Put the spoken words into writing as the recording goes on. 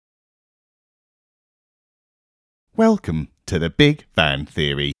Welcome to the Big Van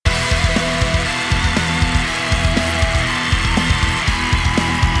Theory.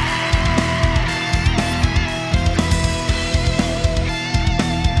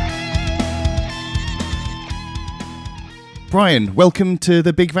 Brian, welcome to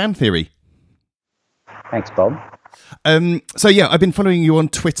the Big Van Theory. Thanks, Bob. I've been following you on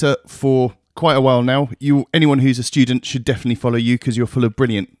Twitter for quite a while now. Anyone who's a student should definitely follow you because you're full of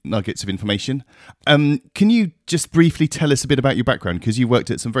brilliant nuggets of information. Can you just briefly tell us a bit about your background? Because you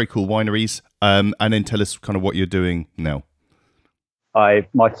worked at some very cool wineries, and then tell us kind of what you're doing now.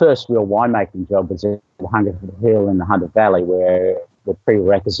 My first real winemaking job was at Hungerford Hill in the Hunter Valley, where the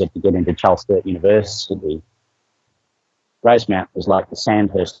prerequisite to get into Charles Sturt University, Rosemount was like the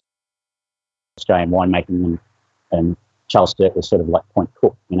Sandhurst Australian winemaking, and Charles Sturt was sort of like Point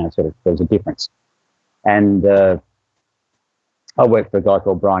Cook, there was a difference. And I worked for a guy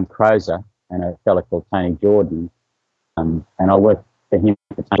called Brian Crozer and a fellow called Tony Jordan, and I worked for him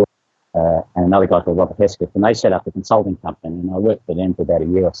and another guy called Robert Hesketh, and they set up a consulting company, and I worked for them for about a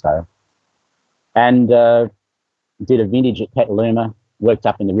year or so. And did a vintage at Petaluma, worked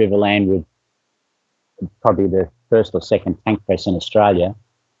up in the Riverland with probably the first or second tank press in Australia,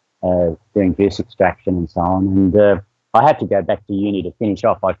 doing juice extraction and so on. And I had to go back to uni to finish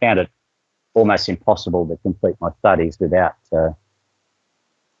off. I found it almost impossible to complete my studies without,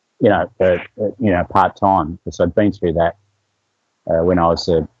 part-time, because I'd been through that when I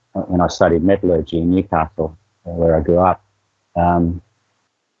studied metallurgy in Newcastle, where I grew up.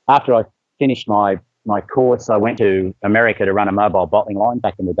 After I finished my course, I went to America to run a mobile bottling line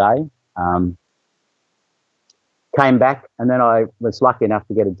back in the day. Came back, and then I was lucky enough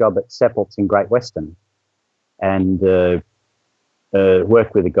to get a job at Seppelt's in Great Western, and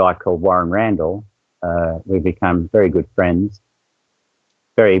worked with a guy called Warren Randall. We became very good friends,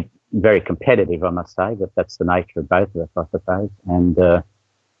 very, very competitive, I must say, but that's the nature of both of us, I suppose. And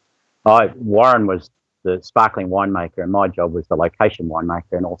Warren was the sparkling winemaker, and my job was the location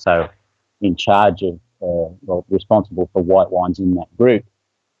winemaker, and also in charge of, responsible for white wines in that group.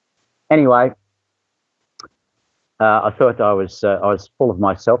 Anyway, I thought I was full of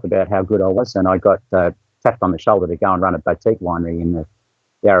myself about how good I was, and I got tapped on the shoulder to go and run a boutique winery in the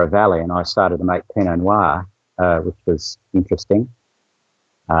Yarra Valley, and I started to make Pinot Noir, which was interesting,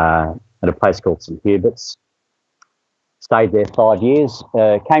 at a place called St Hubert's. Stayed there 5 years,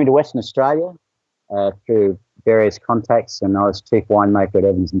 came to Western Australia through various contacts, and I was chief winemaker at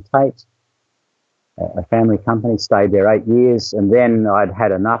Evans and Tate, a family company. Stayed there 8 years, and then I'd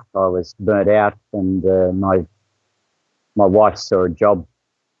had enough. I was burnt out, and my wife saw a job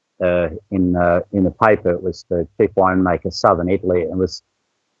in the paper. It was the chief winemaker, Southern Italy. It was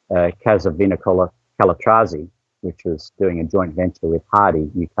Casa Vinicola Calatrasi, which was doing a joint venture with Hardy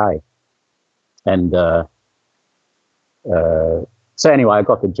UK. And so anyway, I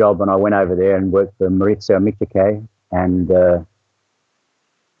got the job, and I went over there and worked for Maurizio Michiche, and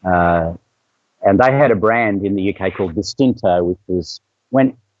they had a brand in the UK called Distinto, which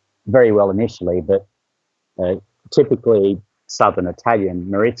went very well initially, but typically Southern Italian.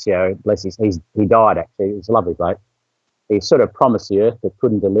 Maurizio, bless he died actually. He was a lovely bloke. He sort of promised the earth but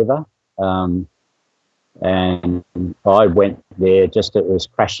couldn't deliver. And I went there just as it was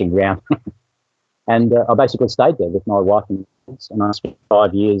crashing round. And I basically stayed there with my wife and kids, and I spent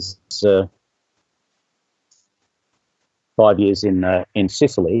 5 years in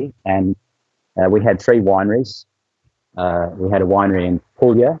Sicily, and we had 3 wineries. We had a winery in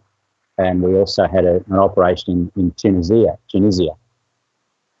Puglia, and we also had an operation in Tunisia.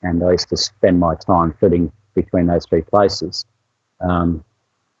 And I used to spend my time flitting between those 3 places.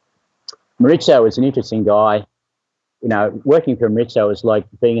 Maurizio was an interesting guy. Working for Maurizio was like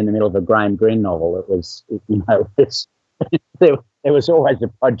being in the middle of a Graham Greene novel. It was, there was always a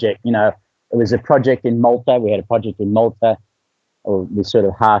project. It was a project in Malta. We had a project in Malta. We sort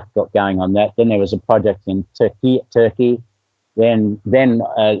of half got going on that. Then there was a project in Turkey. Then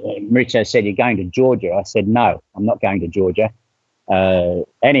Maurizio said, "You're going to Georgia." I said, "No, I'm not going to Georgia."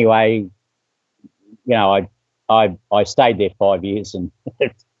 Anyway, I stayed there 5 years, and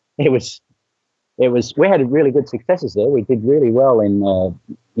we had really good successes there. We did really well in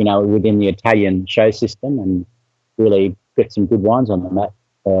within the Italian show system, and really got some good wines on the map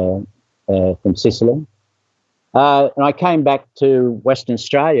from Sicily. And I came back to Western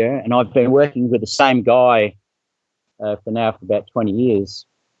Australia, and I've been working with the same guy for about 20 years,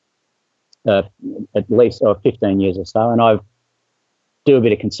 at least, or 15 years or so. And I do a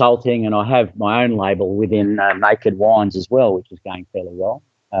bit of consulting, and I have my own label within Naked Wines as well, which is going fairly well.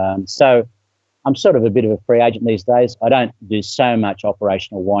 So I'm sort of a bit of a free agent these days. I don't do so much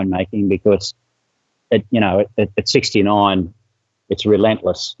operational winemaking because at 69, it's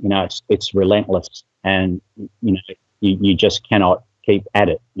relentless. It's relentless, and you just cannot keep at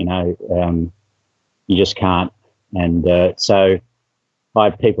it. You just can't. And so I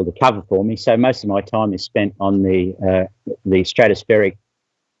have people to cover for me. So most of my time is spent on the stratospheric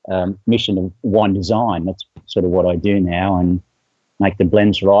mission of wine design. That's sort of what I do now, and make the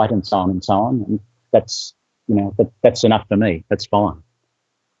blends right, and so on and so on. And that's that's enough for me. That's fine.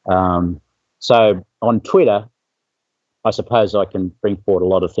 So on Twitter, I suppose I can bring forward a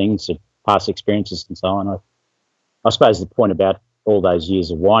lot of things of past experiences and so on. I suppose the point about all those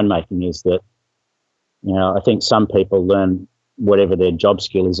years of winemaking is that, I think some people learn whatever their job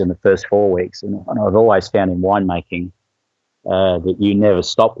skill is in the first 4 weeks. And I've always found in winemaking that you never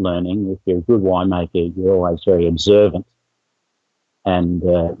stop learning. If you're a good winemaker, you're always very observant, and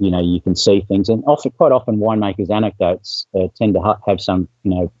you can see things. And quite often, winemakers' anecdotes tend to have some,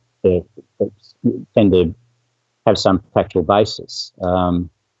 tend to have some factual basis.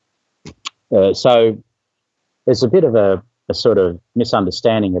 So there's a bit of a sort of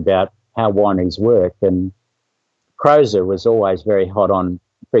misunderstanding about how wineries work. And Crozer was always very hot on,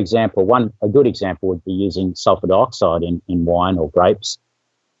 for example, a good example would be using sulfur dioxide in wine or grapes.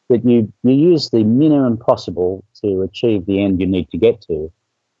 That you use the minimum possible to achieve the end you need to get to.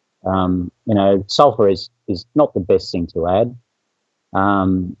 Sulfur is not the best thing to add.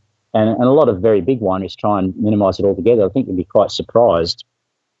 And a lot of very big wineries try and minimise it altogether. I think you'd be quite surprised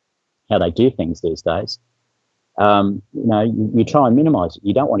how they do things these days. You try and minimise it.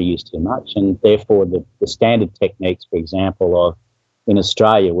 You don't want to use too much, and therefore the standard techniques, for example, of in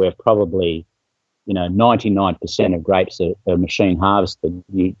Australia, where probably 99% of grapes are machine harvested,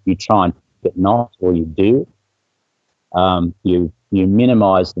 you try and get not, or you do. You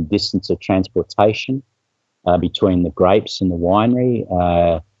minimise the distance of transportation between the grapes and the winery.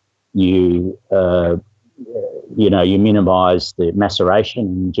 You minimise the maceration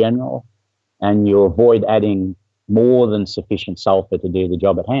in general, and you avoid adding more than sufficient sulfur to do the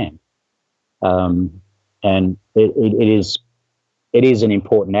job at hand. And it is an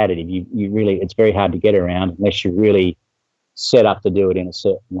important additive. It's very hard to get around unless you're really set up to do it in a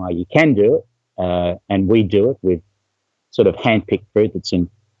certain way. You can do it, and we do it with sort of hand-picked fruit that's in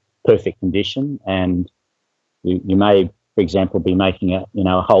perfect condition. And you may, for example, be making a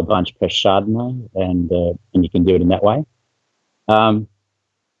whole bunch fresh Chardonnay, and you can do it in that way.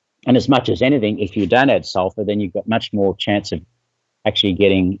 And as much as anything, if you don't add sulfur, then you've got much more chance of actually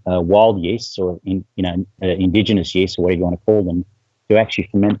getting wild yeasts, or indigenous yeasts, or whatever you want to call them, to actually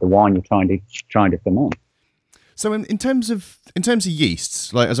ferment the wine you're trying to ferment. So in terms of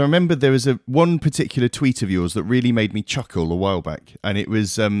yeasts, like, as I remember, there was one particular tweet of yours that really made me chuckle a while back, and it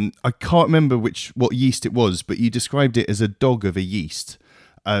was I can't remember what yeast it was, but you described it as a dog of a yeast,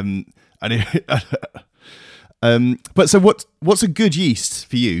 and it. But so what's a good yeast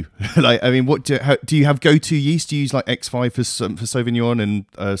for you? Like, I mean, do you have go-to yeast? Do you use like X5 for Sauvignon and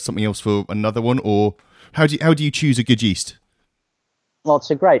something else for another one, or how do you choose a good yeast? Well,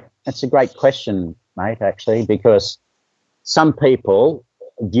 it's a great question, mate, actually, because some people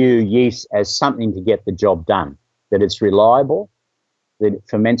view yeast as something to get the job done, that it's reliable, that it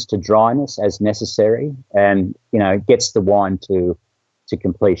ferments to dryness as necessary, and gets the wine to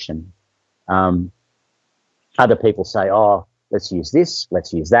completion. Other people say, oh, let's use this,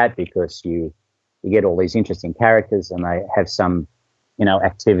 let's use that, because you get all these interesting characters, and they have some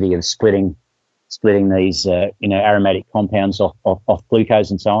activity of splitting these aromatic compounds off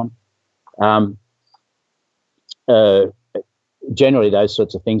glucose and so on. Generally, those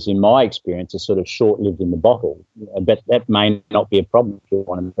sorts of things, in my experience, are sort of short-lived in the bottle, but that may not be a problem if you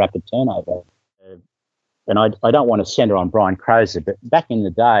want a rapid turnover. And I don't want to centre on Brian Crozer, but back in the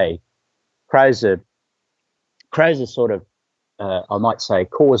day, Crozer sort of, I might say,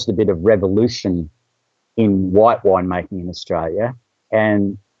 caused a bit of revolution in white winemaking in Australia,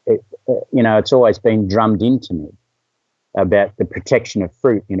 and it's always been drummed into me about the protection of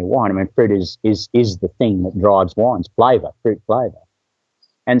fruit in a wine. I mean, fruit is the thing that drives wines, fruit flavour.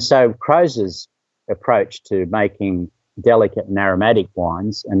 And so Crozer's approach to making delicate and aromatic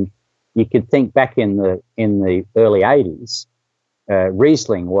wines, and you could think back in the early 80s,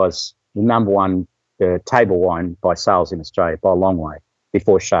 Riesling was the number one table wine by sales in Australia by a long way,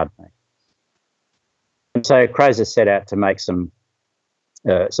 before Chardonnay. And so Crozer set out to make some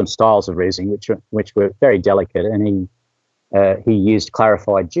styles of Riesling which were very delicate, and he used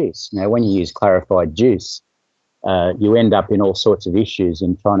clarified juice. Now, when you use clarified juice, you end up in all sorts of issues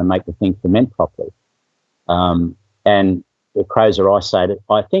in trying to make the thing ferment properly. And the Crozer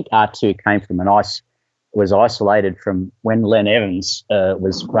I think R2 came from was isolated from when Len Evans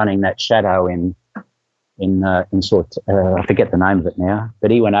was running that Chateau in in sort I forget the name of it now,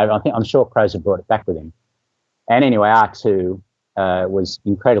 but he went over. I'm sure Crozer brought it back with him. And anyway, R2 was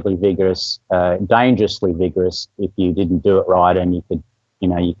incredibly vigorous, dangerously vigorous if you didn't do it right, and you could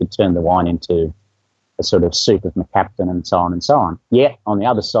turn the wine into a sort of soup of McCaptain and so on and so on. Yet on the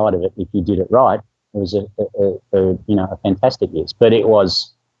other side of it, if you did it right, it was a fantastic yeast. But it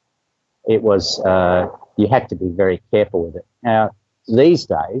was you had to be very careful with it. Now these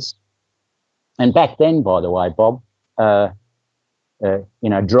days, and back then, by the way, Bob, dried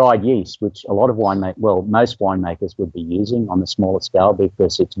yeast, which a lot of most winemakers would be using on the smaller scale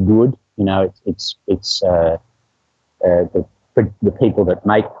because it's good. The people that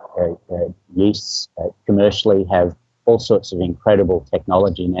make yeasts commercially have all sorts of incredible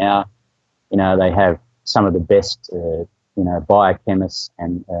technology now. They have some of the best, biochemists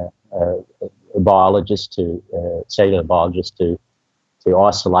and biologists cellular biologists to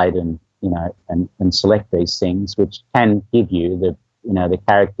isolate and select these things, which can give you the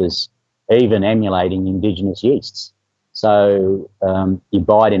characters even emulating indigenous yeasts. So you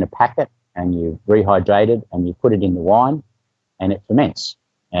buy it in a packet and you rehydrate it and you put it in the wine and it ferments.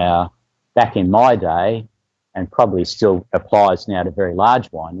 Now, back in my day, and probably still applies now to very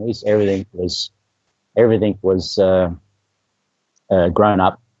large wineries, everything was grown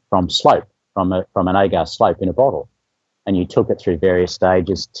up from an agar slope in a bottle, and you took it through various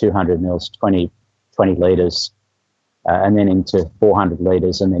stages: 200 mils, 20 litres, and then into 400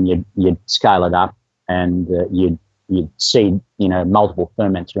 litres, and then you'd scale it up, and you'd seed multiple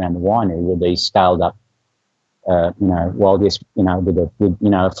ferments around the winery with these scaled up, with a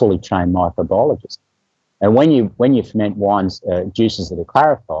fully trained microbiologist. And when you ferment wines, juices that are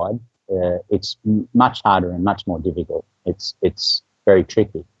clarified, it's much harder and much more difficult. It's very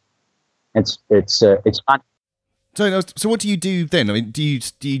tricky. It's fun. So what do you do then? I mean, do you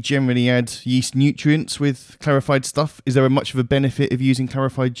generally add yeast nutrients with clarified stuff? Is there much of a benefit of using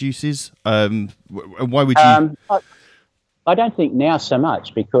clarified juices? Why would you? I don't think now so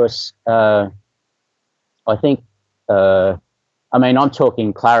much, because I think. I'm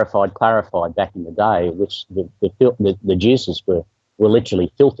talking clarified back in the day, which the juices were literally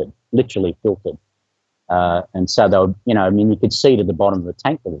filtered. And so they were, you could see to the bottom of the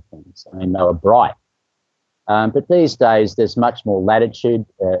tank of the things. They were bright. But these days there's much more latitude,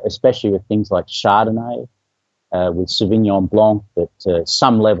 especially with things like Chardonnay, with Sauvignon Blanc, that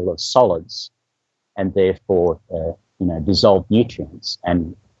some level of solids and therefore, dissolved nutrients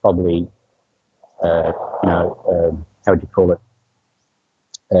and probably, how would you call it?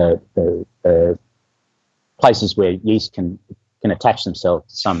 Places where yeast can attach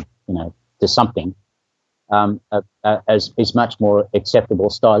themselves to something, is much more acceptable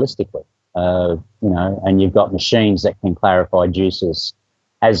stylistically. And you've got machines that can clarify juices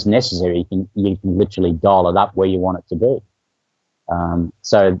as necessary. You can literally dial it up where you want it to be.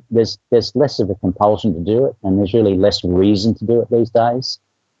 So there's less of a compulsion to do it, and there's really less reason to do it these days.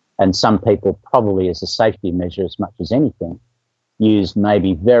 And some people, probably as a safety measure as much as anything, use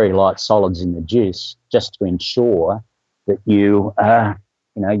maybe very light solids in the juice just to ensure that you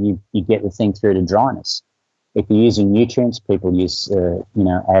get the thing through to dryness. If you're using nutrients, people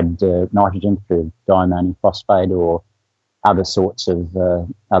add nitrogen through diammonium phosphate or other sorts of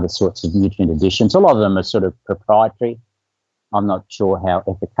nutrient additions. A lot of them are sort of proprietary. I'm not sure how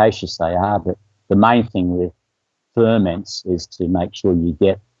efficacious they are, but the main thing with ferments is to make sure you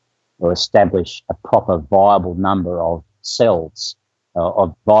get or establish a proper viable number of cells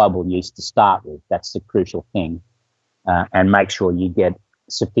of viable yeast to start with. That's the crucial thing. And make sure you get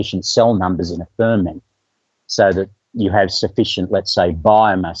sufficient cell numbers in a ferment so that you have sufficient, let's say,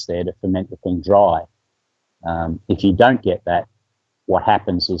 biomass there to ferment the thing dry. If you don't get that, what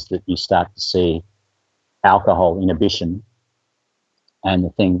happens is that you start to see alcohol inhibition, and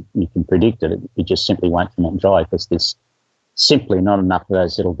the thing, you can predict it just simply won't ferment dry, because there's simply not enough of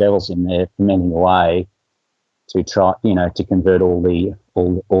those little devils in there fermenting away to try, to convert all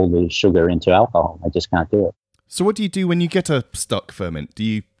the sugar into alcohol. They just can't do it. So what do you do when you get a stuck ferment? Do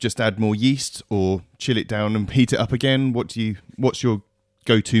you just add more yeast or chill it down and heat it up again? What's your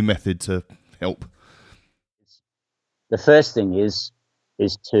go-to method to help? The first thing is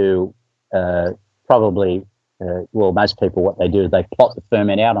to probably, most people, what they do is they plot the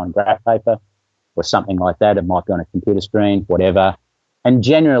ferment out on graph paper or something like that. It might be on a computer screen, whatever. And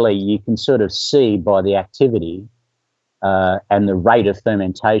generally you can sort of see by the activity and the rate of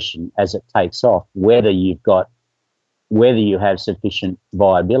fermentation as it takes off whether you have sufficient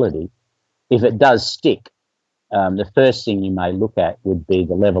viability. If it does stick, the first thing you may look at would be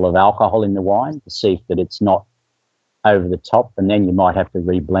the level of alcohol in the wine to see that it's not over the top, and then you might have to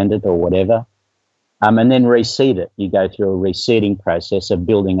reblend it or whatever. and then reseed it. You go through a reseeding process of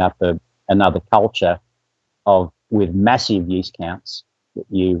building up another culture with massive yeast counts that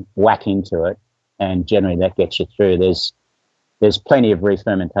you whack into it, and generally that gets you through. There's plenty of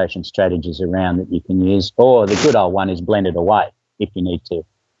re-fermentation strategies around that you can use, or the good old one is blend it away if you need to,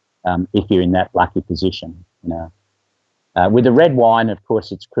 if you're in that lucky position. With the red wine, of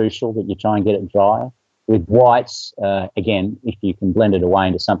course, it's crucial that you try and get it dry. With whites, again, if you can blend it away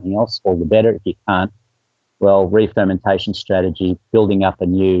into something else, all the better. If you can't, well, re-fermentation strategy, building up a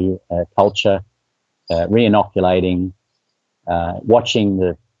new culture, re-inoculating, watching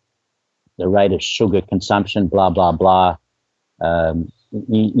the rate of sugar consumption, blah, blah, blah.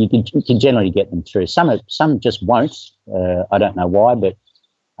 You can generally get them through. Some just won't. I don't know why, but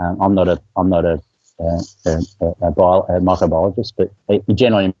I'm not a microbiologist. But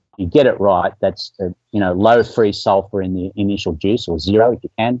generally, you get it right. That's low free sulfur in the initial juice, or zero if you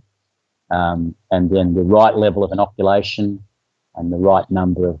can, and then the right level of inoculation and the right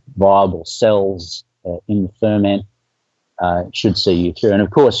number of viable cells in the ferment should see you through. And of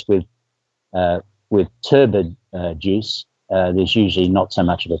course, with turbid juice, there's usually not so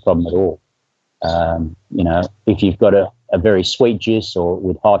much of a problem at all. If you've got a very sweet juice or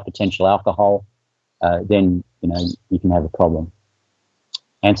with high potential alcohol, then you can have a problem.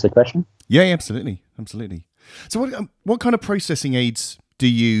 Answer the question? Yeah, absolutely. So what kind of processing aids do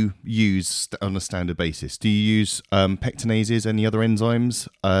you use on a standard basis? Do you use pectinases, any other enzymes?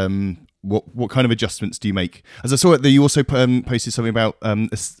 What kind of adjustments do you make? As I saw it, you also posted something about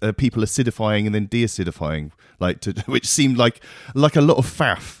people acidifying and then deacidifying, which seemed like a lot of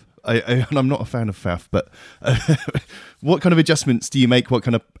faff. And I'm not a fan of faff, but what kind of adjustments do you make? What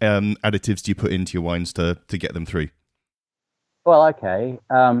kind of additives do you put into your wines to get them through? Well, okay.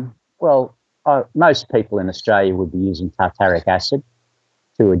 Most people in Australia would be using tartaric acid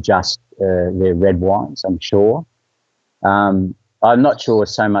to adjust their red wines, I'm sure. I'm not sure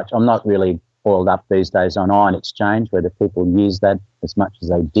so much. I'm not really boiled up these days on ion exchange, whether people use that as much as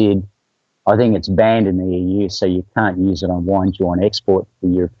they did. I think it's banned in the EU, so you can't use it on wines you want to export to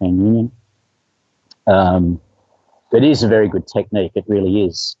the European Union. It is a very good technique. It really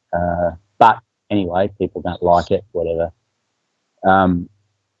is. But anyway, people don't like it, whatever.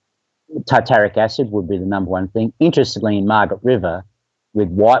 Tartaric acid would be the number one thing. Interestingly, in Margaret River, with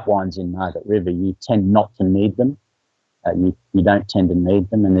white wines in Margaret River, you tend not to need them. You don't tend to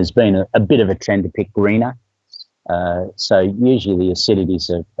need them, and there's been a bit of a trend to pick greener. So usually the acidities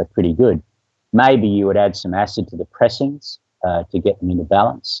are pretty good. Maybe you would add some acid to the pressings to get them into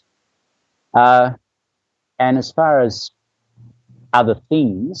balance. And as far as other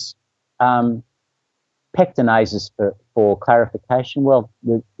things, pectinases for clarification. Well,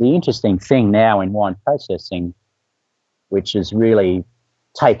 the interesting thing now in wine processing, which has really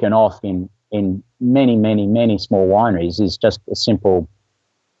taken off in many, many, many small wineries, is just a simple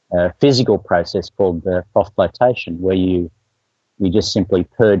physical process called froth flotation, where you just simply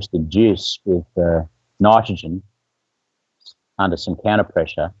purge the juice with nitrogen under some counter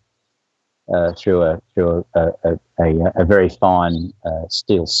pressure through a very fine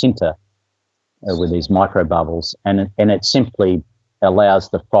steel sinter with these micro bubbles, and it simply allows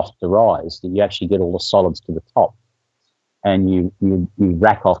the froth to rise. That you actually get all the solids to the top, and you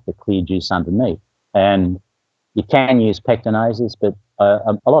rack off the clear juice underneath. And you can use pectinases, but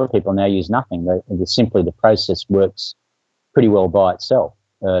a lot of people now use nothing. Simply the process works pretty well by itself.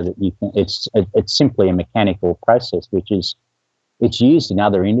 It's simply a mechanical process, it's used in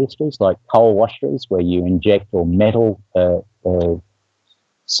other industries like coal washeries, where you inject or metal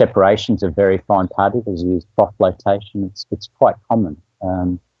separations of very fine particles. You use froth flotation. It's quite common.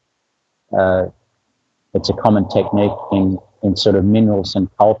 It's a common technique in sort of minerals and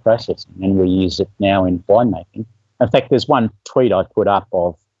coal processing, and we use it now in winemaking. In fact, there's one tweet I put up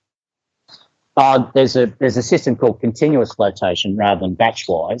of there's a system called continuous flotation rather than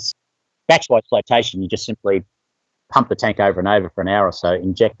batch-wise. Batch-wise flotation, you just simply pump the tank over and over for an hour or so,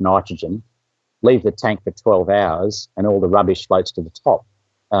 inject nitrogen, leave the tank for 12 hours, and all the rubbish floats to the top.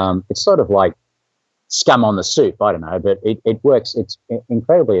 It's sort of like scum on the soup, I don't know, but it works. It's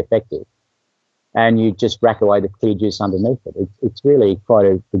incredibly effective. And you just rack away the clear juice underneath it. It's really quite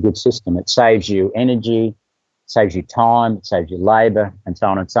a good system. It saves you energy, saves you time, it saves you labour, and so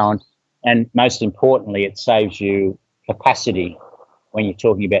on and so on. And most importantly, it saves you capacity when you're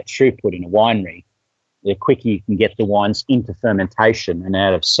talking about throughput in a winery. The quicker you can get the wines into fermentation and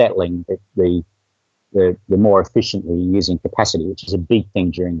out of settling, the more efficiently you're using capacity, which is a big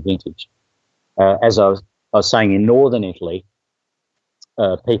thing during vintage. As I was saying, in northern Italy,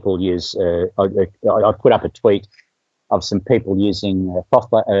 people use, I put up a tweet of some people using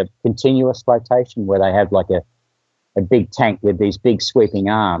continuous flotation, where they have like a big tank with these big sweeping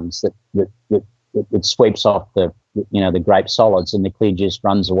arms that sweeps off the grape solids, and the clear juice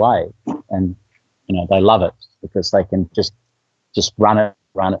runs away. And they love it because they can just run it.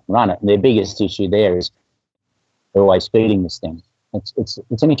 And their biggest issue there is they're always feeding this thing. It's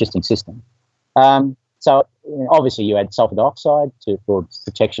an interesting system. So obviously you add sulfur dioxide for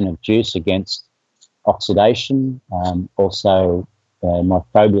protection of juice against oxidation, also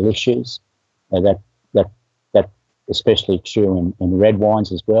microbial issues. That especially true in red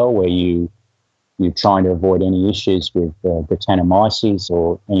wines as well, where you're trying to avoid any issues with Brettanomyces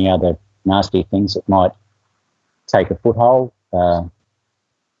or any other nasty things that might take a foothold.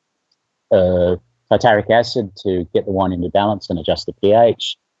 Tartaric acid to get the wine into balance and adjust the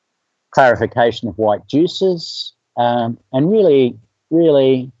pH. Clarification of white juices, and really,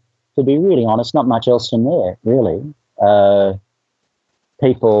 to be really honest, not much else in there, really.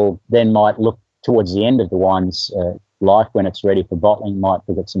 People then might look towards the end of the wine's life, when it's ready for bottling, might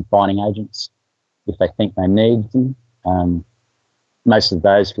look at some fining agents if they think they need them. Most of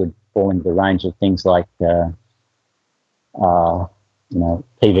those would fall into the range of things like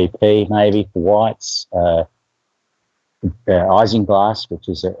PVP maybe for whites, isinglass, which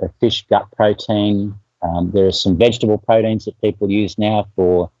is a fish gut protein. There are some vegetable proteins that people use now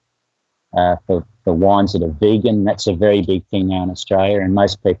for wines that are vegan. That's a very big thing now in Australia, and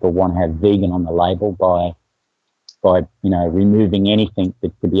most people want to have vegan on the label by removing anything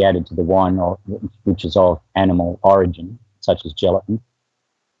that could be added to the wine which is of animal origin, such as gelatin.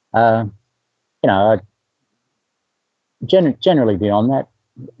 Generally beyond that,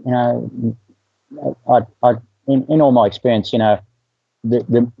 in all my experience, the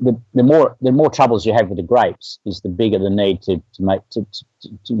more troubles you have with the grapes is the bigger the need to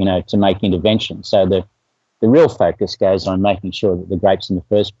make intervention. So the real focus goes on making sure that the grapes in the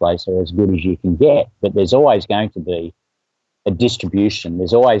first place are as good as you can get. But there's always going to be a distribution.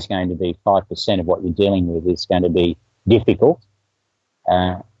 There's always going to be 5% of what you're dealing with is going to be difficult,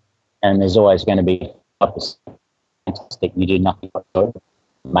 and there's always going to be 5% that you do nothing but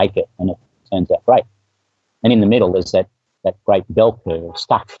make it, and it turns out great. And in the middle is that great bell curve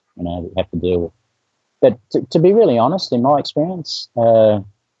stuff, that you have to deal with. But to be really honest, in my experience, and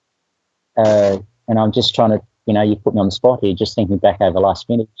I'm just trying to, you put me on the spot here, just thinking back over last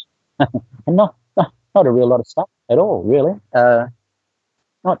vintage, and not a real lot of stuff at all, really.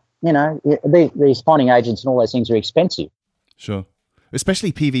 These fining agents and all those things are expensive. Sure,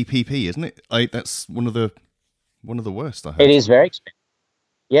 especially PVPP, isn't it? That's one of the worst, I heard. It is very expensive.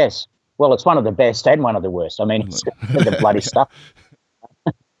 Yes. Well, it's one of the best and one of the worst. I mean, it's the bloody stuff.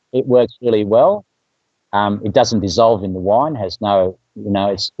 It works really well. It doesn't dissolve in the wine. Has no,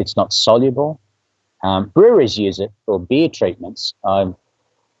 it's not soluble. Breweries use it for beer treatments, and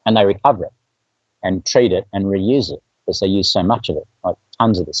they recover it and treat it and reuse it because they use so much of it, like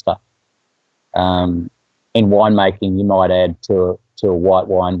tons of the stuff. In winemaking, you might add to a white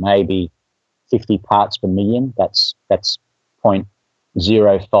wine maybe 50 parts per million. That's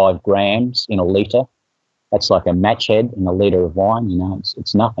 0.05 grams in a litre. That's like a match head in a litre of wine.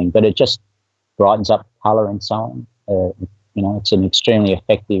 It's nothing, but it just brightens up the colour and so on. It's an extremely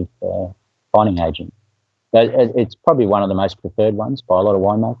effective fining agent. It's probably one of the most preferred ones by a lot of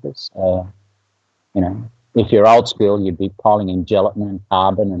winemakers. If you're old school, you'd be piling in gelatin and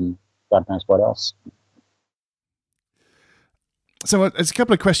carbon and God knows what else. So there's a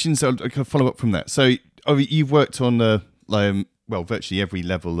couple of questions I'll follow up from that. So you've worked on virtually every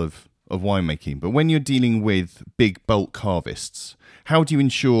level of winemaking, but when you're dealing with big bulk harvests, how do you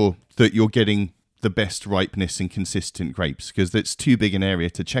ensure that you're getting the best ripeness and consistent grapes? Because it's too big an area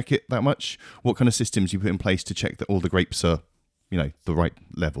to check it that much. What kind of systems do you put in place to check that all the grapes are, the right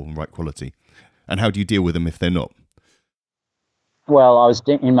level and right quality? And how do you deal with them if they're not? Well, I was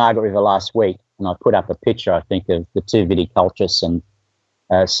in Margaret River last week, and I put up a picture, I think, of the two viticulturists and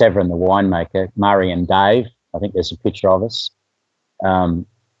Severin, the winemaker, Murray and Dave. I think there's a picture of us.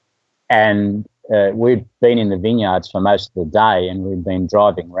 And we'd been in the vineyards for most of the day, and we'd been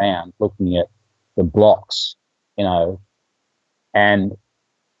driving around looking at the blocks, and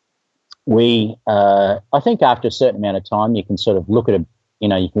we, I think after a certain amount of time, you can sort of look at you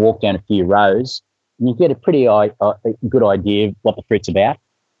can walk down a few rows and you get a pretty good idea of what the fruit's about,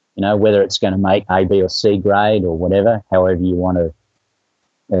 whether it's going to make A, B or C grade or whatever, however you want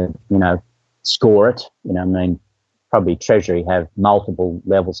to, score it. Probably Treasury have multiple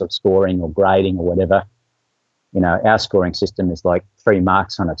levels of scoring or grading or whatever. Our scoring system is like 3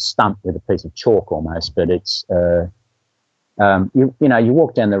 marks on a stump with a piece of chalk almost, but it's You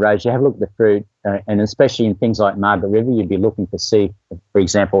walk down the roads, you have a look at the fruit, and especially in things like Margaret River, you'd be looking to see, for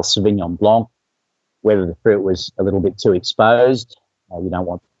example, Sauvignon Blanc, whether the fruit was a little bit too exposed. You don't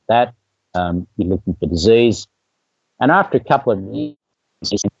want that. You're looking for disease. And after a couple of years,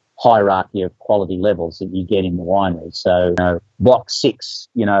 there's a hierarchy of quality levels that you get in the winery. So, block 6,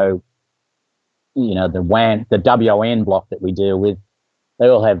 the WON block that we deal with, they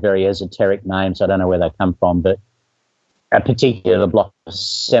all have very esoteric names. I don't know where they come from, but a particular block of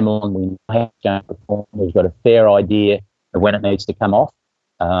Semillon, we know how it's going to perform. We've got a fair idea of when it needs to come off,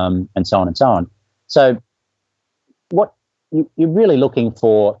 and so on and so on. So what you're really looking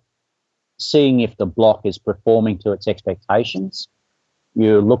for, seeing if the block is performing to its expectations.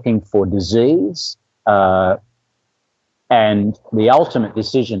 You're looking for disease, and the ultimate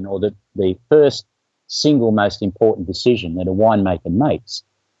decision, or the first single most important decision that a winemaker makes,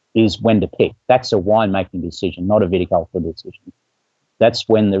 is when to pick. That's a winemaking decision, not a viticultural decision. That's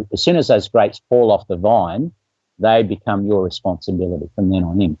when as soon as those grapes fall off the vine, they become your responsibility from then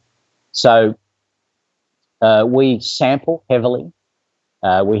on in. So we sample heavily.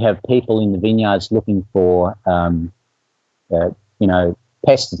 We have people in the vineyards looking for,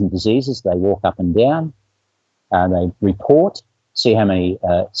 pests and diseases. They walk up and down. They report, see how many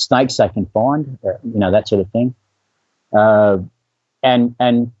snakes they can find, that sort of thing. And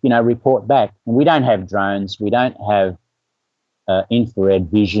report back. And we don't have drones. We don't have infrared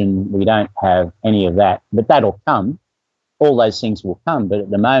vision. We don't have any of that. But that'll come. All those things will come. But at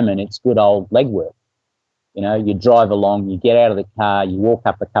the moment, it's good old legwork. You drive along, you get out of the car, you walk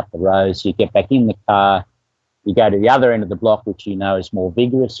up a couple of rows, you get back in the car, you go to the other end of the block, which you know is more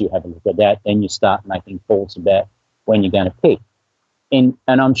vigorous, you have a look at that, then you start making calls about when you're going to pick. And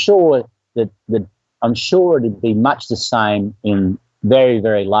I'm sure it'd be much the same in very,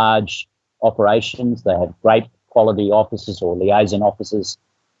 very large operations. They have great quality officers or liaison officers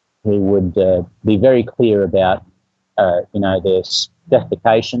who would be very clear about, their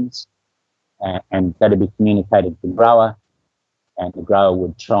specifications, and that'd be communicated to the grower, and the grower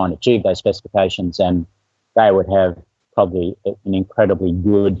would try and achieve those specifications, and they would have probably an incredibly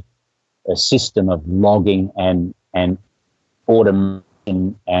good system of logging and automation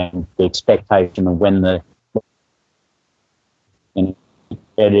and the expectation of when there'd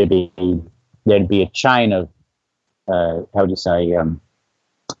be a chain of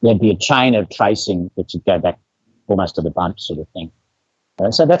there'd be a chain of tracing that should go back almost to the bunch sort of thing.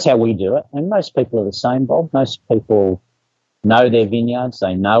 So that's how we do it. And most people are the same, Bob. Most people know their vineyards.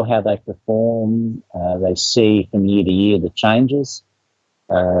 They know how they perform. They see from year to year the changes.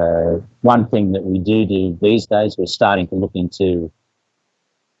 One thing that we do these days, we're starting to look into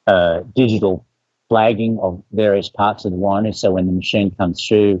digital flagging of various parts of the winery. So when the machine comes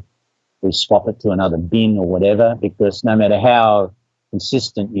through, we swap it to another bin or whatever, because no matter how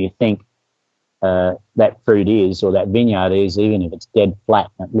consistent you think that fruit is or that vineyard is, even if it's dead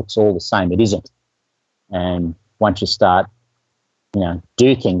flat and it looks all the same, it isn't. And once you start,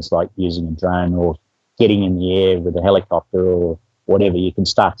 do things like using a drone or getting in the air with a helicopter or whatever, you can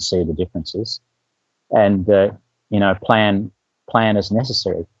start to see the differences and, plan as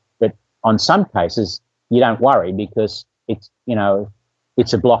necessary. But on some cases, you don't worry because it's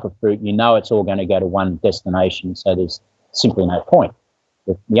a block of fruit. It's all going to go to one destination, so there's simply no point.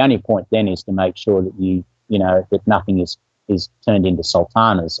 The only point then is to make sure that that nothing is turned into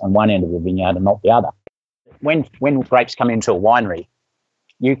sultanas on one end of the vineyard and not the other. When grapes come into a winery,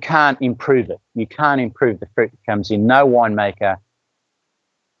 you can't improve it. You can't improve the fruit that comes in. No winemaker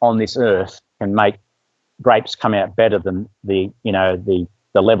on this earth can make grapes come out better than the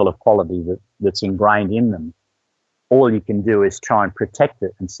level of quality that's ingrained in them. All you can do is try and protect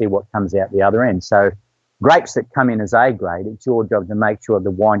it and see what comes out the other end. So grapes that come in as A grade, it's your job to make sure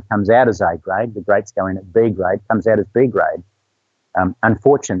the wine comes out as A grade. The grapes go in at B grade, comes out as B grade.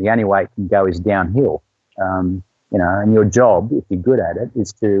 Unfortunately, the only way it can go is downhill. And your job, if you're good at it,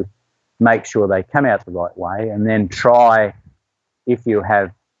 is to make sure they come out the right way, and then try, if you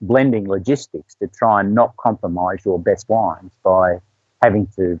have blending logistics, to try and not compromise your best wines by having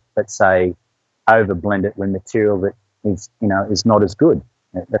to, let's say, over blend it with material that is not as good.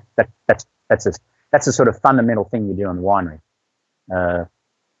 That's a sort of fundamental thing you do in the winery.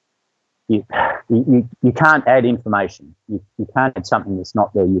 You can't add information. You can't add something that's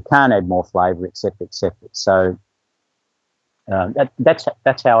not there. You can't add more flavour, et cetera, et cetera. So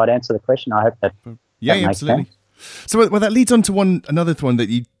that's how I'd answer the question. I hope that makes absolutely sense. So well, that leads on to another one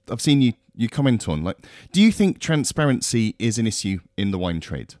that I've seen you comment on. Like, do you think transparency is an issue in the wine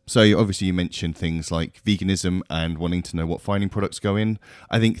trade? So obviously you mentioned things like veganism and wanting to know what fining products go in.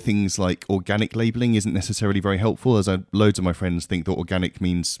 I think things like organic labeling isn't necessarily very helpful, as loads of my friends think that organic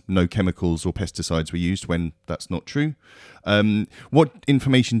means no chemicals or pesticides were used when that's not true. What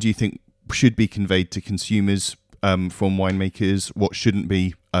information do you think should be conveyed to consumers from winemakers? What shouldn't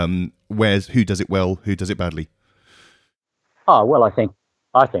be? Who does it well? Who does it badly? Oh, well, I think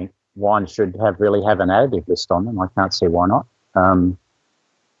wine should really have an additive list on them. I can't see why not. I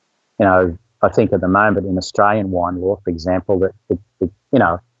think at the moment in Australian wine law, for example, that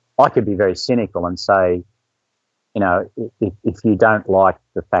I could be very cynical and say, if you don't like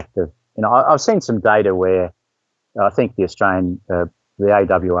the fact of, I've seen some data where I think the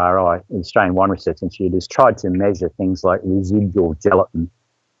AWRI, the Australian Wine Research Institute, has tried to measure things like residual gelatin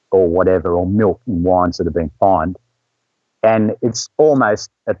or whatever, or milk in wines that have been fined. And it's almost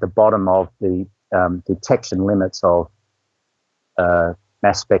at the bottom of the detection limits of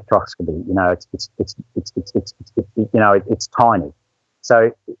mass spectroscopy. It's tiny.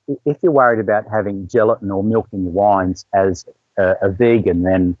 So if you're worried about having gelatin or milk in your wines as a vegan,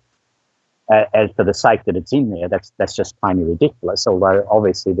 then as for the sake that it's in there, that's just plainly ridiculous. Although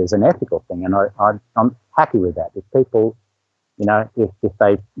obviously there's an ethical thing, and I'm happy with that. If people, if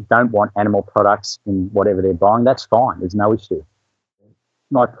they don't want animal products in whatever they're buying, that's fine. There's no issue.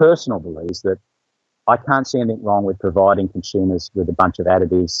 My personal belief is that I can't see anything wrong with providing consumers with a bunch of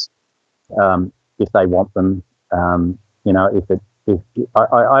additives if they want them. I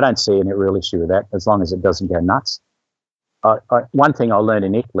don't see any real issue with that as long as it doesn't go nuts. One thing I learned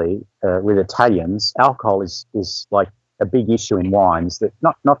in Italy with Italians, alcohol is like a big issue in wines. That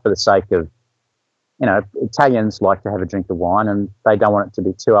not for the sake of, Italians like to have a drink of wine and they don't want it to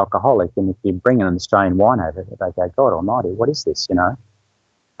be too alcoholic. And if you bring an Australian wine over, they go, God Almighty, what is this? And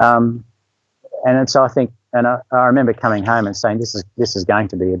so I think, and I remember coming home and saying this is going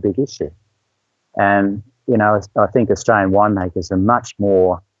to be a big issue. And I think Australian winemakers are much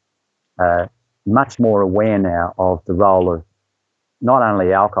more aware now of the role of not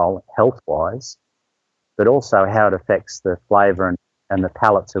only alcohol health-wise, but also how it affects the flavour and the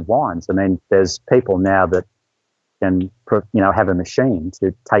palates of wines. I mean, there's people now that can, have a machine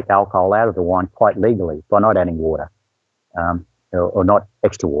to take alcohol out of the wine quite legally by not adding water or not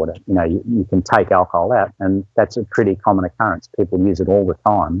extra water. You can take alcohol out, and that's a pretty common occurrence. People use it all the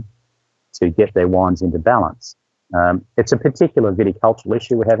time to get their wines into balance. It's a particular viticultural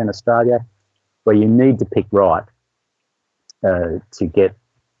issue we have in Australia, where you need to pick right to get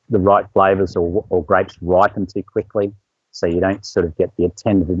the right flavours or grapes ripen too quickly, so you don't sort of get the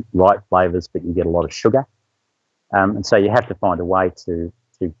attendant right flavours, but you get a lot of sugar. And so you have to find a way to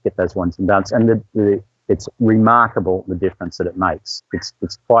get those ones in balance. And it's remarkable the difference that it makes. It's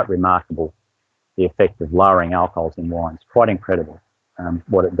quite remarkable, the effect of lowering alcohols in wines. Quite incredible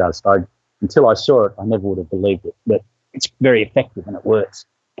what it does. Until I saw it, I never would have believed it, but it's very effective and it works.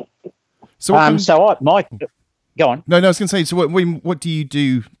 So, go on. No, I was going to say. So, what do you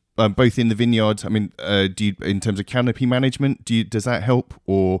do both in the vineyard? I mean, do you, in terms of canopy management, does that help?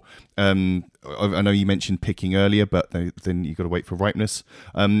 Or I know you mentioned picking earlier, but then you've got to wait for ripeness.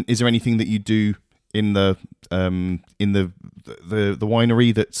 Is there anything that you do in the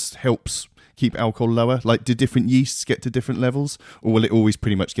winery that helps keep alcohol lower? Like, do different yeasts get to different levels, or will it always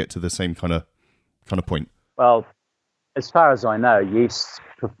pretty much get to the same kind of point? Well, as far as I know, yeasts,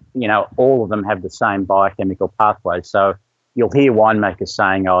 all of them have the same biochemical pathway. So you'll hear winemakers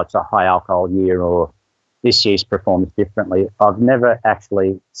saying, oh, it's a high alcohol year, or this yeast performs differently. I've never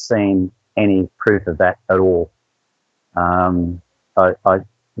actually seen any proof of that at all. Quite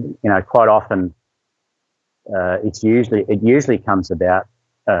often it usually comes about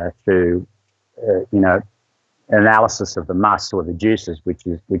through analysis of the must or the juices, which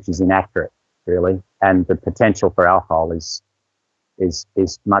is inaccurate, really, and the potential for alcohol is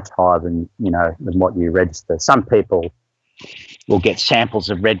much higher than what you register. Some people will get samples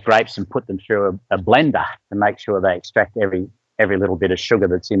of red grapes and put them through a blender to make sure they extract every little bit of sugar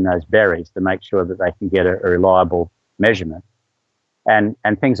that's in those berries, to make sure that they can get a reliable measurement. And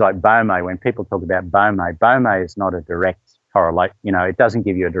things like Beaumet, when people talk about Beaumet is not a direct correlate. It doesn't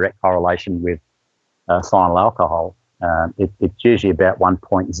give you a direct correlation with final alcohol. It's usually about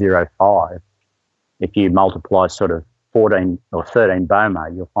 1.05. If you multiply sort of 14 or 13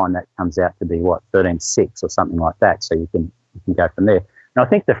 Beaumet, you'll find that comes out to be 13.6 or something like that. So you can go from there. And I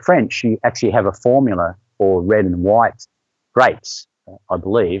think the French, you actually have a formula for red and white grapes, I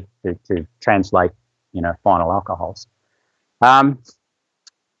believe, to translate final alcohols.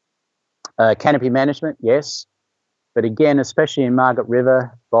 Canopy management, yes. But again, especially in Margaret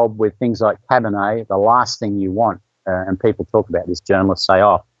River, Bob, with things like Cabernet, the last thing you want, and people talk about this, journalists say,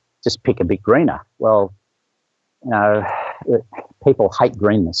 oh, just pick a bit greener. Well, you know, people hate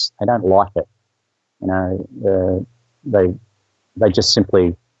greenness. They don't like it. You know, they just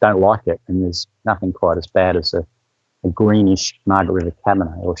simply don't like it. And there's nothing quite as bad as a greenish Margaret River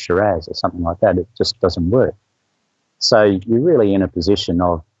Cabernet or Shiraz or something like that. It just doesn't work. So you're really in a position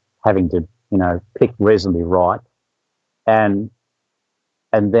of having to, you know, pick reasonably right and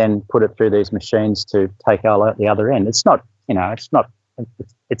then put it through these machines to take all out the other end. It's not, you know,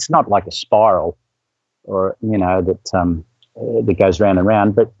 it's not like a spiral or, you know, that goes round and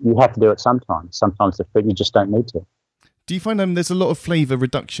round, but you have to do it sometimes. Sometimes the fruit you just don't need to. Do you find there's a lot of flavour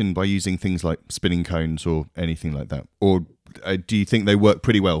reduction by using things like spinning cones or anything like that? Or do you think they work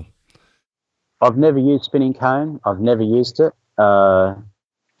pretty well? I've never used spinning cone. I've never used it.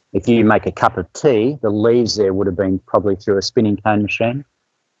 If you make a cup of tea, the leaves there would have been probably through a spinning cone machine.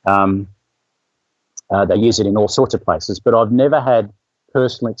 They use it in all sorts of places, but I've never had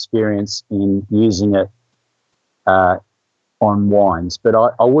personal experience in using it on wines. But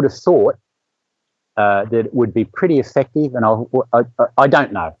I would have thought that it would be pretty effective, and I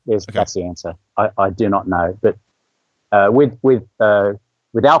don't know. That's the answer. I do not know. But with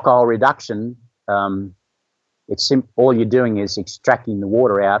alcohol reduction, all you're doing is extracting the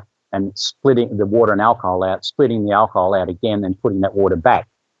water out and splitting the water and alcohol out, splitting the alcohol out again, and putting that water back.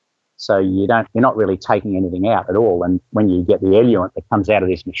 So you're not really taking anything out at all. And when you get the eluent that comes out of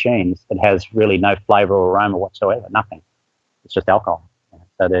these machines, it has really no flavour or aroma whatsoever. Nothing. It's just alcohol.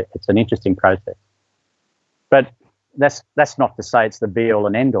 So it's an interesting process. But that's not to say it's the be all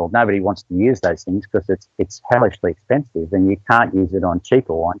and end all. Nobody wants to use those things because it's hellishly expensive, and you can't use it on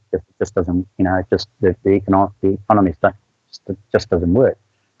cheaper wine because it just doesn't, you know, the economies just doesn't work.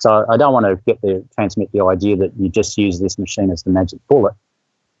 So I don't want to transmit the idea that you just use this machine as the magic bullet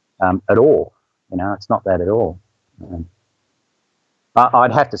at all. You know, it's not that at all.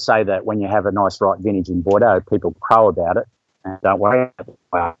 I'd have to say that when you have a nice ripe vintage in Bordeaux, people crow about it and don't worry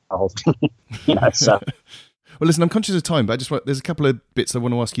about the whole thing. You know, so. Well, listen, I'm conscious of time, but there's a couple of bits I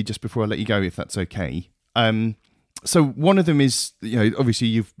want to ask you just before I let you go, if that's okay. So one of them is, you know, obviously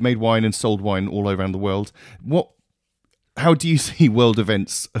you've made wine and sold wine all around the world. How do you see world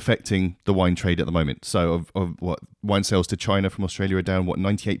events affecting the wine trade at the moment? So of what wine sales to China from Australia are down,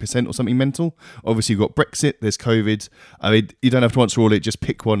 98% or something mental? Obviously you've got Brexit, there's COVID. I mean, you don't have to answer all it, just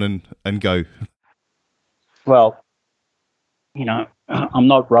pick one and go. Well, you know, I'm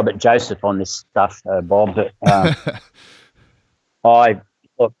not Robert Joseph on this stuff, Bob, but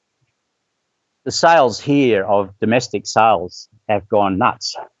look, the sales here of domestic sales have gone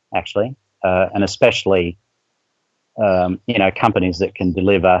nuts, actually, and especially, you know, companies that can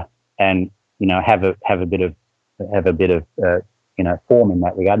deliver and, you know, have a bit of you know, form in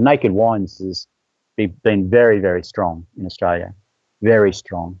that regard. Naked Wines has been very, very strong in Australia, very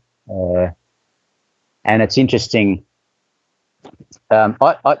strong, and it's interesting.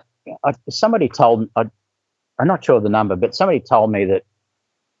 Somebody told me, I'm not sure of the number, but somebody told me that,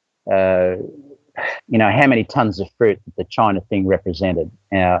 you know, how many tons of fruit that the China thing represented.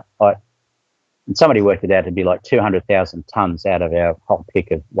 Now, and somebody worked it out to be like 200,000 tons out of our whole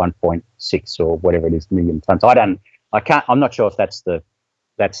pick of 1.6 or whatever it is million tons. I'm not sure if that's the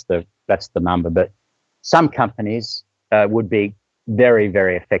number, but some companies would be very,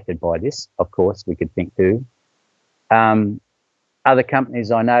 very affected by this. Of course, we could think too. Other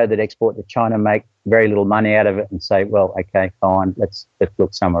companies I know that export to China make very little money out of it and say, well, okay, fine, let's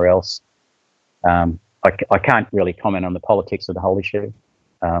look somewhere else. I can't really comment on the politics of the whole issue.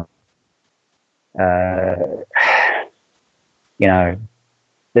 You know,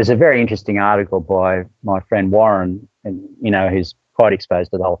 there's a very interesting article by my friend Warren, and you know, who's quite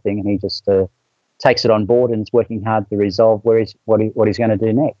exposed to the whole thing, and he just takes it on board and is working hard to resolve what he's going to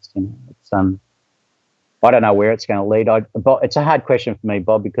do next. You know, it's I don't know where it's going to lead. But it's a hard question for me,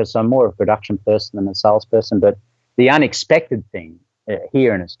 Bob, because I'm more of a production person than a salesperson. But the unexpected thing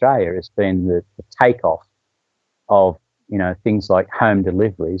here in Australia has been the takeoff of, you know, things like home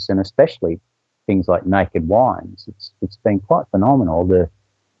deliveries, and especially things like Naked Wines. It's been quite phenomenal. The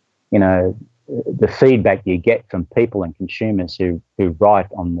feedback you get from people and consumers who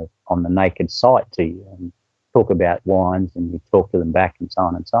write on the Naked site to you and talk about wines, and you talk to them back, and so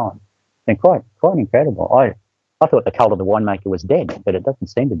on and so on. It's been quite incredible. I thought the cult of the winemaker was dead, but it doesn't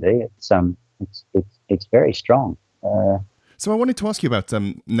seem to be. It's very strong. So I wanted to ask you about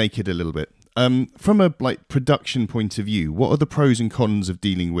Naked a little bit. From a production point of view, what are the pros and cons of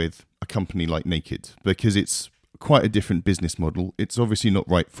dealing with a company like Naked? Because it's quite a different business model. It's obviously not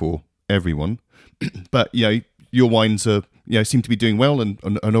right for everyone, but you know, your wines are, seem to be doing well and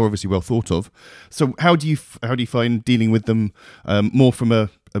are obviously well thought of. So how do you find dealing with them more from a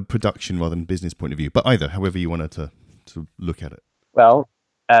production rather than business point of view? But either, however you wanted to look at it. Well,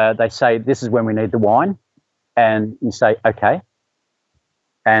 they say, this is when we need the wine. And you say, okay.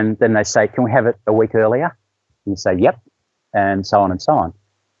 And then they say, can we have it a week earlier? And you say, yep. And so on and so on.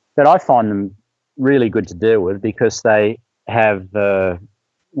 But I find them really good to deal with because they have, how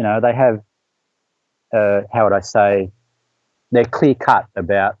would I say, they're clear cut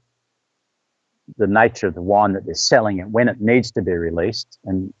about the nature of the wine that they're selling and when it needs to be released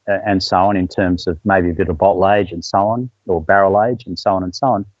and so on, in terms of maybe a bit of bottle age and so on, or barrel age and so on and so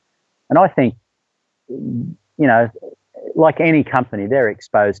on. And I think, like any company, they're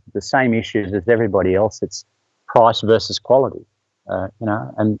exposed to the same issues as everybody else. It's price versus quality,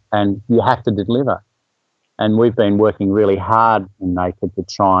 and you have to deliver. And we've been working really hard in Naked to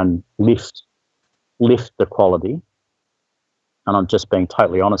try and lift the quality. And I'm just being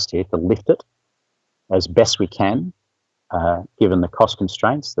totally honest here, to lift it as best we can, given the cost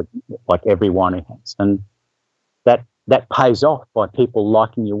constraints that like every winery has. And that pays off by people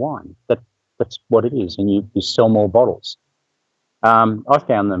liking your wine. That's what it is, and you sell more bottles. I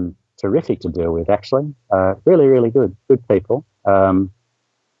found them terrific to deal with, actually. Really, really good people. I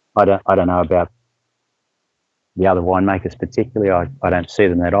don't know about the other winemakers particularly. I don't see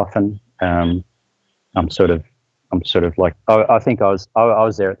them that often. I'm sort of like, I think I was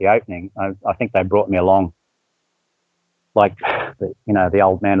there at the opening. I think they brought me along like the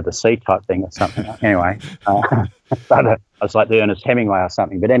old man of the sea type thing or something. Anyway, I was like the Ernest Hemingway or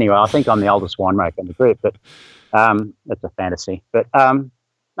something. But anyway, I think I'm the oldest winemaker in the group. But that's a fantasy. But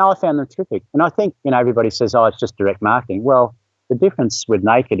no, I found them terrific. And I think everybody says, oh, it's just direct marketing. Well, the difference with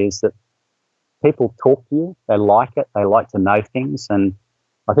Naked is that people talk to you. They like it. They like to know things. And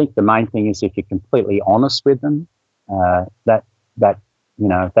I think the main thing is if you're completely honest with them, that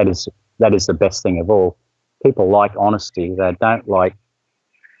is the best thing of all. People like honesty. They don't like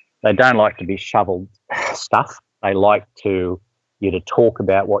to be shoveled stuff. They like you to talk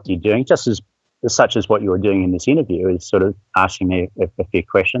about what you're doing, just as such as what you were doing in this interview, is sort of asking me a few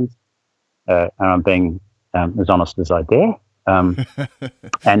questions, and I'm being as honest as I dare, and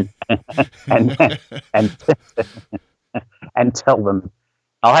and tell them.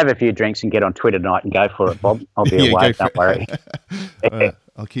 I'll have a few drinks and get on Twitter tonight and go for it, Bob. I'll be away, don't worry.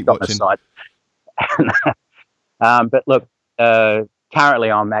 I'll keep watching. But look,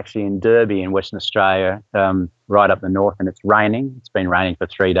 currently I'm actually in Derby in Western Australia, right up the north, and it's raining. It's been raining for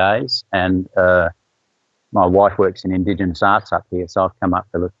 3 days, and my wife works in Indigenous arts up here, so I've come up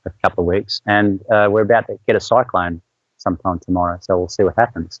for a couple of weeks, and we're about to get a cyclone sometime tomorrow, so we'll see what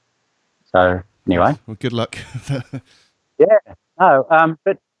happens. So anyway. Well, good luck. Yeah. No,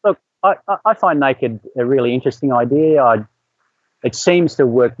 but look, I find Naked a really interesting idea. It seems to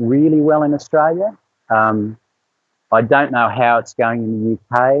work really well in Australia. I don't know how it's going in the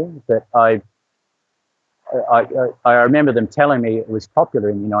UK, but I remember them telling me it was popular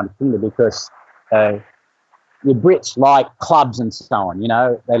in the United Kingdom because the Brits like clubs and so on.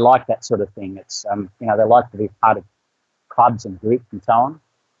 They like that sort of thing. It's they like to be part of clubs and groups and so on.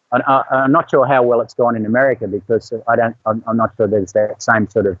 And I'm not sure how well it's gone in America because I'm not sure there's that same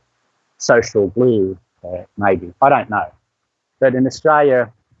sort of social glue. Maybe I don't know, but in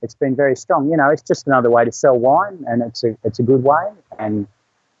Australia it's been very strong. It's just another way to sell wine, and it's a good way, and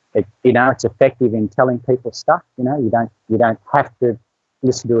it's effective in telling people stuff. You don't have to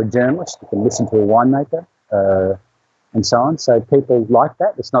listen to a journalist. You can listen to a winemaker, and so on. So people like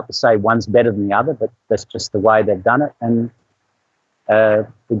that. It's not to say one's better than the other, but that's just the way they've done it. And the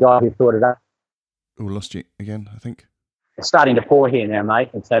guy who thought it up. Oh, lost you again, I think. It's starting to pour here now,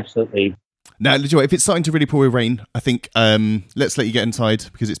 mate. It's absolutely... Now, if it's starting to really pour with rain, I think let's let you get inside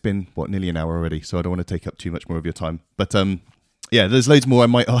because it's been, nearly an hour already, so I don't want to take up too much more of your time. But, there's loads more I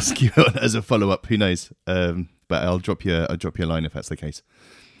might ask you as a follow-up. Who knows? But I'll drop you a line if that's the case.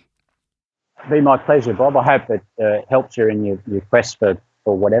 It'd be my pleasure, Bob. I hope it helps you in your quest for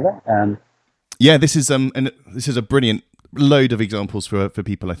whatever. This is a brilliant load of examples for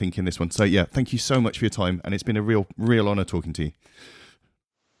people, I think, in this one. So yeah, thank you so much for your time, and it's been a real honour talking to you.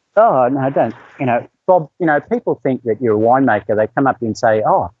 Oh no, don't. Bob, people think that you're a winemaker. They come up to you and say,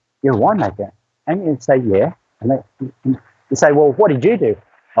 oh, you're a winemaker, and you say, yeah, and you say, well, what did you do?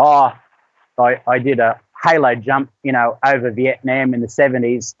 Oh, I did a halo jump over Vietnam in the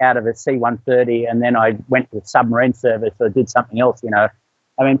 70s out of a C-130, and then I went to the submarine service or did something else.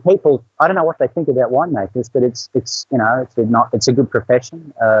 I mean, people, I don't know what they think about winemakers, but it's a good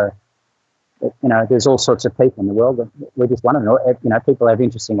profession. There's all sorts of people in the world. We're just one of them. People have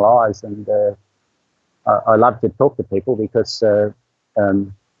interesting lives, and I love to talk to people because to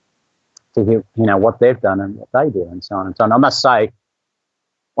hear, what they've done and what they do and so on and so on. I must say,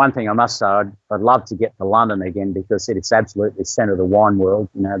 one thing I'd love to get to London again because it is absolutely centre of the wine world.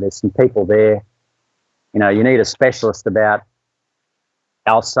 There's some people there. You need a specialist about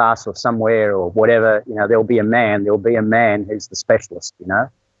Alsace or somewhere or whatever. There'll be a man who's the specialist.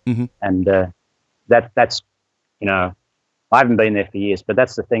 Mm-hmm. And that's I haven't been there for years, but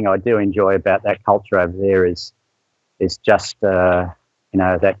that's the thing I do enjoy about that culture over there is just that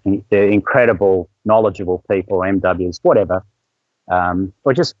they're incredible, knowledgeable people, MWs, whatever.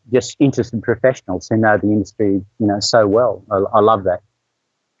 Or just interested professionals who know the industry, so well. I love that.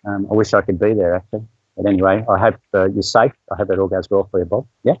 I wish I could be there, actually. But anyway, I hope you're safe. I hope it all goes well for you, Bob.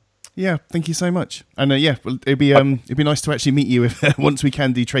 Yeah. Yeah, thank you so much. And well, it'd be nice to actually meet you once we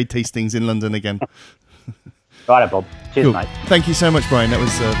can do trade tastings in London again. Righto, Bob. Cheers, cool. mate. Thank you so much, Brian. That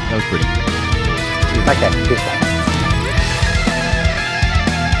was brilliant. Okay. Cheers, mate.